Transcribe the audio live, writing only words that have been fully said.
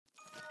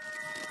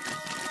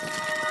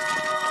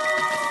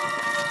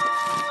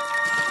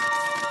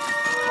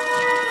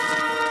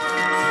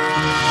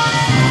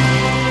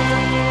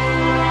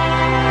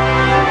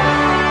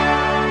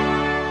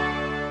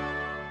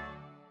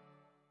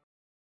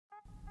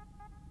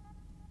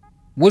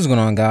What's going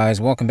on, guys?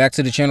 Welcome back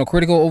to the channel.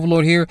 Critical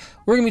Overlord here.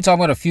 We're going to be talking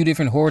about a few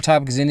different horror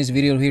topics in this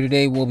video here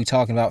today. We'll be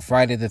talking about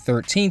Friday the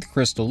 13th,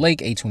 Crystal Lake,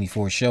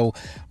 A24 show.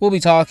 We'll be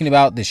talking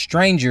about The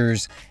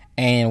Strangers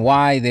and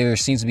why there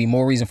seems to be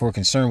more reason for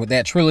concern with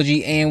that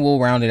trilogy. And we'll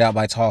round it out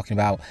by talking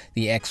about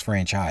the X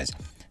franchise.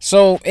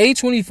 So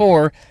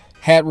A24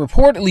 had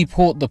reportedly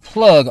pulled the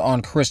plug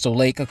on Crystal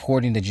Lake,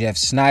 according to Jeff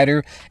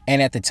Snyder.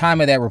 And at the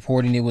time of that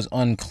reporting, it was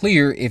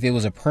unclear if it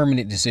was a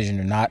permanent decision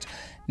or not.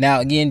 Now,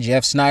 again,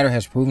 Jeff Snyder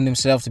has proven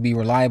himself to be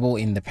reliable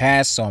in the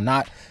past, so I'm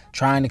not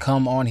trying to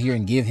come on here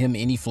and give him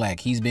any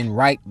flack. He's been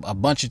right a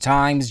bunch of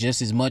times, just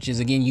as much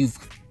as, again, you've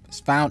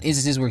found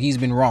instances where he's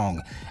been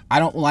wrong. I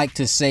don't like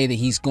to say that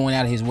he's going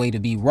out of his way to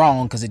be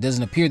wrong, because it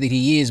doesn't appear that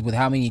he is with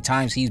how many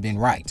times he's been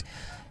right.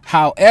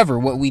 However,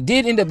 what we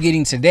did end up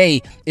getting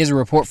today is a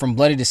report from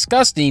Bloody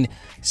Disgusting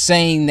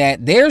saying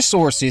that their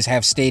sources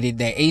have stated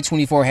that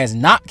A24 has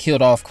not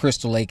killed off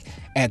Crystal Lake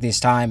at this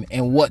time,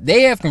 and what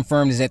they have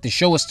confirmed is that the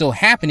show is still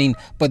happening,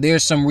 but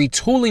there's some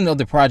retooling of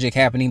the project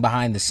happening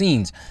behind the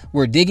scenes.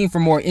 We're digging for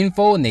more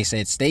info, and they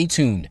said stay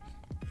tuned.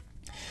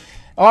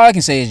 All I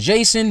can say is,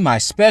 Jason, my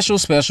special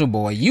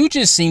boy, you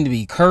just seem to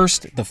be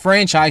cursed. The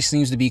franchise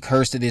seems to be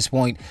cursed at this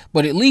point,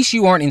 but at least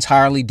you aren't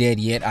entirely dead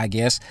yet, I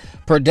guess.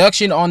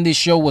 Production on this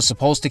show was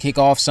supposed to kick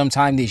off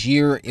sometime this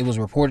year. It was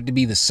reported to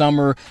be the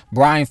summer.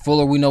 Bryan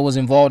Fuller, we know, was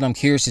involved. I'm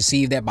curious to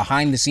see if that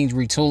behind-the-scenes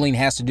retooling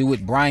has to do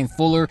with Bryan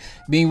Fuller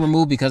being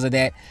removed because of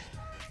that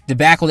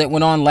debacle that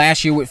went on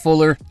last year with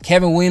Fuller.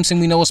 Kevin Williamson,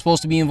 we know, was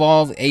supposed to be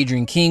involved.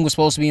 Adrian King was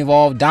supposed to be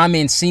involved. Don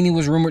Mancini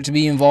was rumored to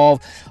be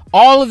involved.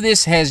 All of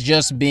this has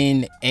just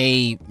been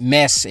a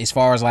mess as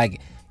far as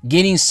like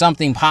getting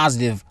something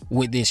positive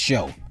with this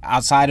show,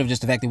 outside of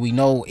just the fact that we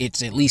know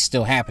it's at least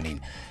still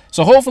happening.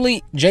 So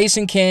hopefully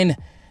Jason can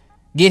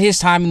get his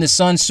time in the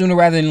sun sooner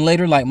rather than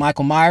later, like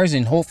Michael Myers,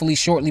 and hopefully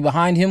shortly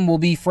behind him will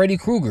be Freddy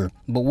Krueger.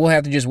 But we'll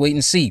have to just wait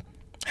and see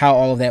how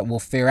all of that will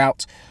fare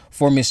out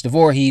for Mr.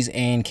 Voorhees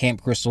and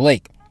Camp Crystal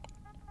Lake.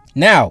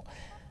 Now,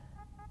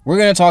 we're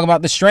going to talk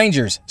about The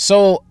Strangers.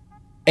 So,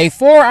 a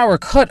 4-hour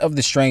cut of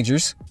The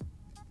Strangers,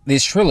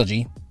 this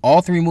trilogy,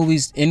 all 3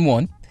 movies in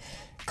one,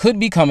 could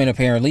be coming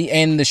apparently,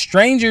 and The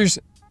Strangers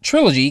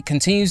trilogy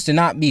continues to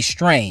not be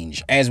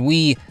strange, as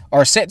we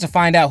are set to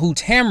find out who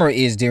Tamara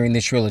is during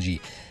this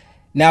trilogy.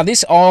 Now,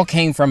 this all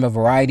came from a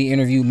Variety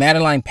interview.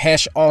 Madeline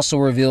Pesh also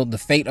revealed the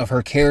fate of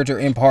her character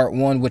in part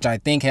 1, which I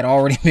think had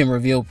already been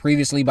revealed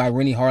previously by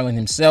Rennie Harlan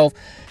himself.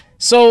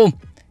 So,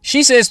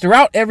 she says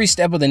throughout every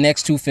step of the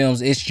next 2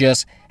 films, it's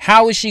just,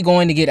 how is she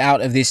going to get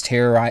out of this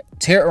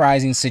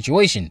terrorizing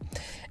situation?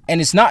 And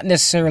it's not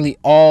necessarily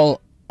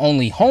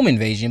only home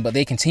invasion, but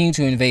they continue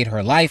to invade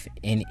her life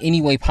in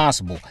any way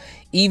possible,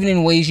 even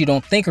in ways you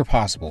don't think are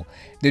possible.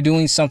 They're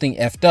doing something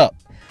effed up.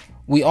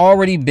 We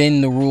already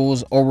bend the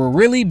rules, or we're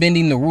really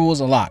bending the rules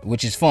a lot,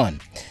 which is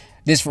fun.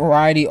 This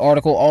Variety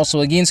article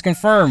also again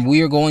confirmed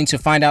we are going to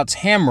find out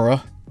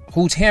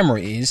who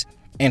Tamara is,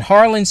 and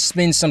Harlan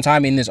spends some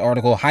time in this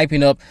article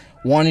hyping up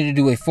wanting to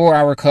do a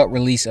 4-hour cut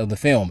release of the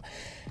film.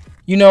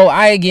 You know,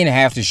 I again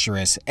have to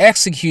stress,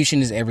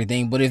 execution is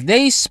everything, but if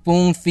they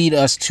spoon feed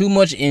us too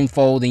much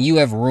info, then you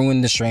have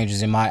ruined The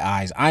Strangers in my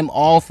eyes. I'm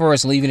all for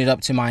us leaving it up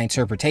to my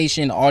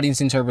interpretation,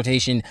 audience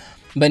interpretation,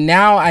 but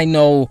now I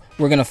know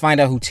we're going to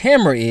find out who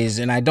Tamara is,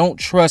 and I don't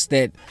trust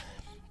that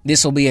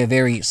this will be a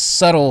very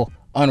subtle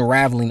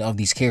unraveling of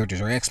these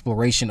characters, or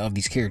exploration of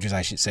these characters,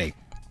 I should say.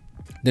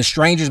 The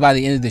Strangers, by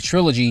the end of the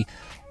trilogy,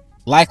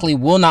 likely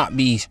will not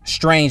be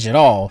strange at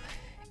all,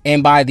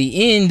 and by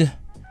the end,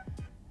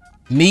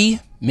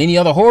 many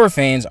other horror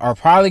fans are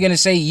probably going to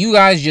say you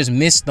guys just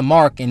missed the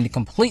mark and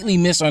completely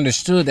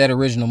misunderstood that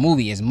original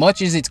movie. As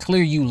much as it's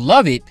clear you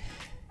love it,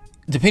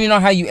 depending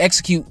on how you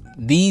execute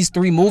these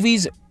 3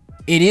 movies,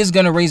 it is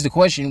going to raise the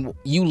question,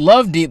 you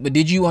loved it, but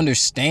did you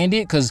understand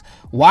it? Because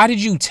why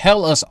did you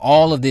tell us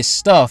all of this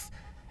stuff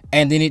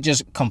and then it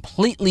just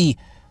completely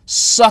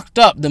sucked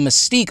up the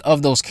mystique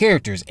of those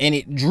characters, and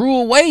it drew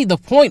away the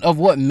point of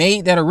what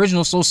made that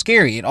original so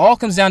scary? It all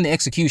comes down to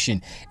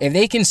execution. If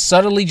they can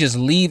subtly just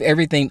leave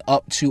everything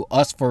up to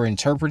us for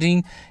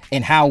interpreting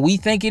and how we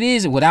think it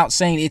is, without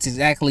saying it's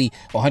exactly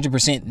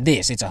 100%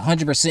 this, it's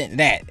 100%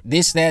 that,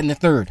 this, that, and the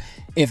third.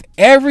 If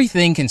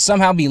everything can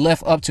somehow be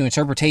left up to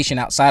interpretation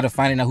outside of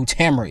finding out who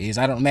Tamara is,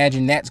 I don't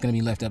imagine that's going to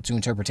be left up to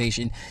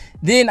interpretation,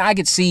 then I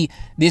could see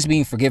this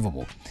being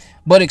forgivable.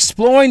 But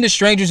exploring The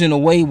Strangers in a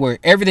way where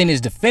everything is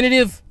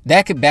definitive,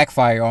 that could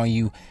backfire on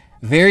you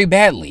very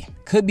badly.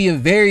 Could be a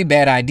very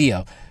bad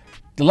idea.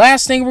 The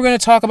last thing we're going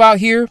to talk about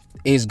here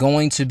is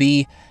going to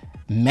be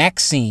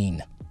MaXXXine.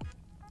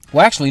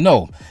 Well, actually,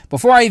 no.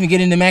 Before I even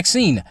get into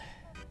MaXXXine,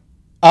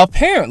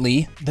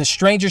 apparently, The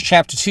Strangers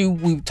Chapter 2,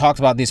 we talked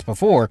about this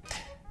before,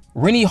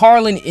 Rennie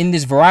Harlan in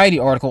this Variety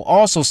article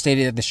also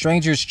stated that The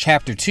Strangers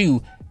Chapter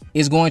 2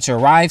 is going to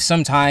arrive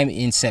sometime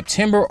in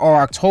September or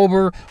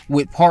October,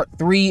 with part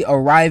 3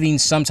 arriving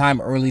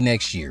sometime early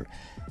next year.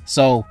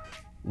 So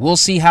we'll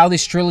see how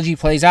this trilogy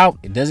plays out.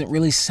 It doesn't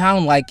really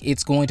sound like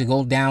it's going to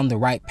go down the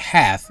right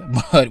path,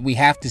 but we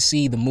have to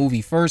see the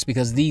movie first,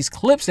 because these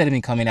clips that have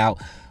been coming out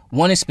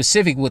One in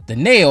specific with the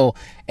nail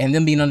and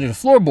them being under the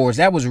floorboards.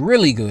 That was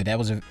really good. That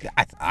was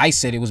I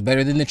said it was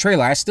better than the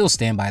trailer. I still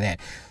stand by that.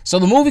 So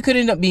the movie could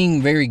end up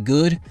being very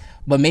good,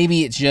 but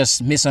maybe it's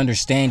just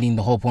misunderstanding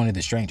the whole point of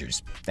The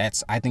Strangers.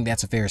 I think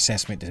that's a fair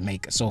assessment to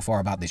make so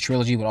far about this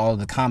trilogy with all of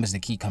the comments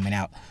that keep coming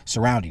out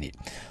surrounding it.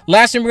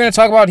 Last thing we're going to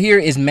talk about here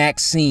is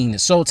MaXXXine.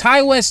 So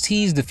Ty West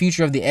teased the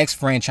future of the X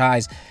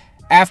franchise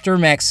after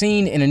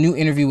MaXXXine in a new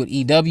interview with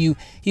EW.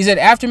 He said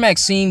after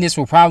MaXXXine, this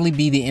will probably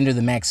be the end of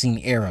the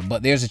MaXXXine era,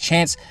 but there's a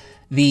chance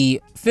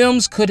the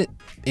films could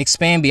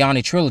expand beyond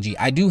a trilogy.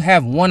 I do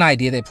have one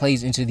idea that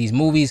plays into these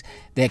movies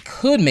that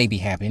could maybe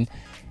happen.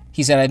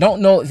 He said, I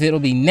don't know if it'll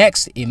be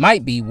next. It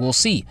might be. We'll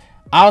see.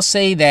 I'll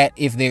say that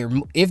if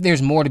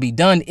there's more to be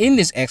done in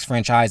this X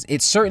franchise,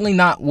 it's certainly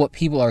not what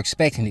people are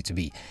expecting it to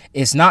be.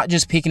 It's not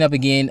just picking up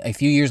again a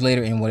few years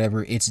later and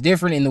whatever. It's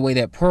different in the way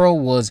that Pearl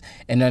was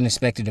an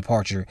unexpected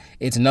departure.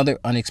 It's another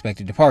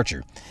unexpected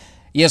departure.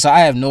 Yes, I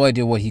have no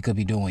idea what he could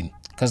be doing.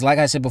 Because like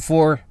I said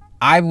before,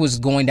 I was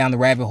going down the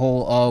rabbit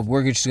hole of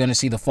we're just going to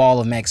see the fall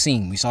of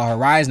MaXXXine. We saw her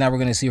rise, now we're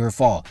going to see her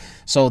fall.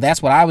 So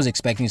that's what I was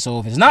expecting. So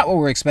if it's not what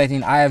we're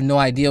expecting, I have no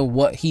idea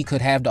what he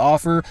could have to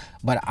offer.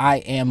 But I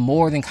am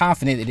more than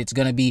confident that it's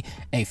going to be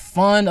a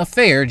fun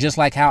affair, just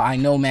like how I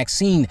know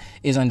MaXXXine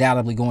is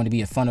undoubtedly going to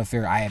be a fun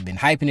affair. I have been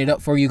hyping it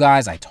up for you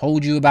guys. I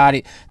told you about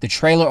it. The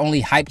trailer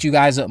only hyped you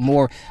guys up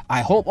more.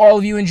 I hope all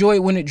of you enjoy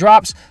it when it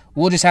drops.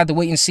 We'll just have to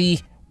wait and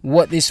see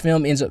what this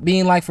film ends up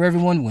being like for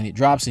everyone when it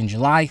drops in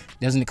July.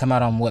 Doesn't it come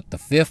out on what, the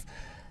 5th?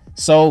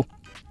 So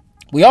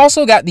we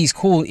also got these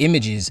cool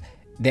images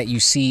that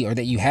you see or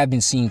that you have been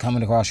seeing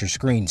coming across your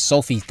screen.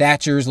 Sophie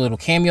Thatcher's little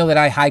cameo that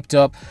I hyped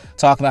up,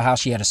 talking about how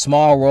she had a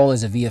small role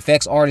as a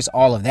VFX artist.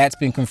 All of that's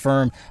been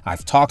confirmed.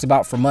 I've talked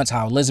about for months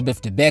how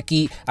Elizabeth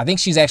Debicki, I think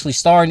she's actually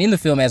starring in the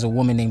film as a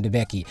woman named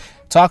Debicki.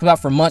 Talked about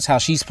for months how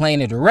she's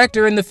playing a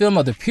director in the film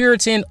of The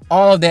Puritan.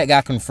 All of that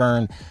got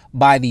confirmed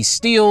by the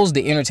Steels,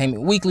 the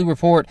Entertainment Weekly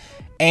report,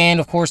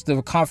 and of course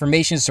the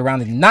confirmations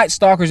surrounding Night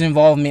Stalker's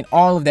involvement.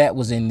 All of that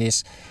was in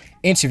this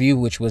interview,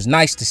 which was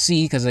nice to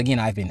see because again,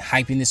 I've been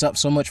hyping this up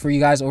so much for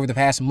you guys over the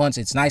past months.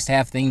 It's nice to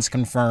have things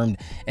confirmed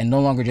and no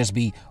longer just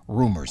be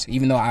rumors,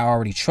 even though I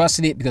already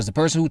trusted it because the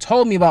person who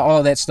told me about all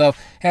of that stuff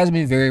has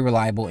been very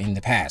reliable in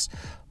the past.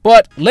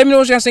 But let me know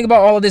what you guys think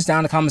about all of this down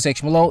in the comment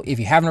section below. If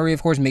you haven't already,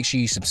 of course, make sure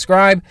you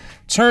subscribe.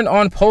 Turn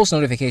on post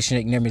notifications so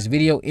you can never miss a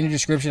video. In the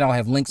description, I'll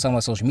have links on my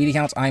social media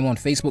accounts. I'm on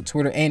Facebook,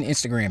 Twitter, and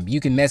Instagram.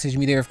 You can message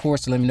me there, of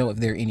course, to let me know if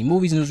there are any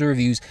movies, news, or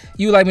reviews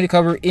you would like me to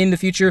cover in the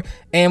future.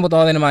 And with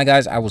all that in mind,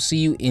 guys, I will see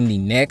you in the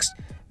next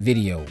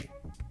video.